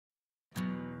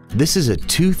This is a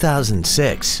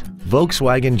 2006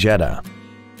 Volkswagen Jetta.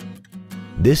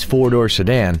 This four-door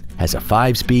sedan has a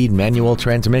 5-speed manual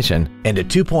transmission and a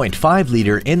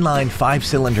 2.5-liter inline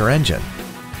 5-cylinder engine.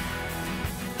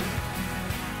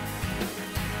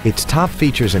 Its top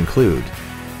features include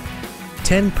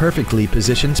 10 perfectly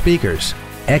positioned speakers,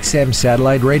 XM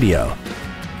satellite radio,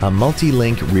 a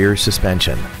multi-link rear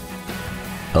suspension,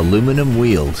 aluminum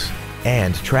wheels,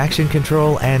 and traction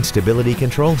control and stability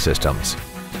control systems.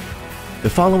 The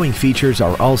following features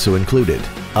are also included: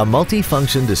 a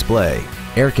multi-function display,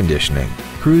 air conditioning,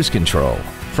 cruise control,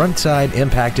 front side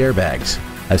impact airbags,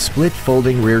 a split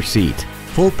folding rear seat,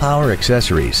 full power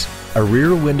accessories, a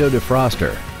rear window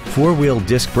defroster, 4-wheel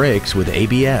disc brakes with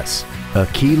ABS, a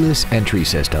keyless entry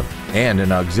system, and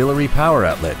an auxiliary power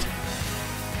outlet.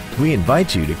 We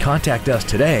invite you to contact us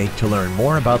today to learn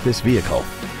more about this vehicle.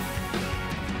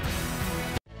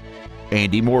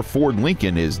 Andy Moore Ford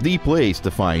Lincoln is the place to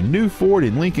find new Ford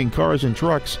and Lincoln cars and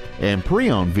trucks and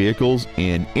pre-owned vehicles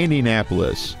in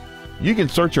Indianapolis. You can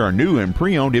search our new and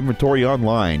pre-owned inventory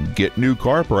online, get new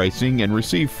car pricing, and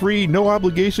receive free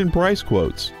no-obligation price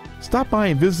quotes. Stop by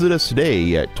and visit us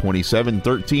today at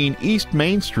 2713 East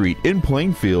Main Street in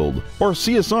Plainfield, or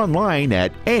see us online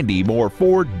at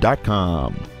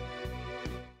andymoreford.com.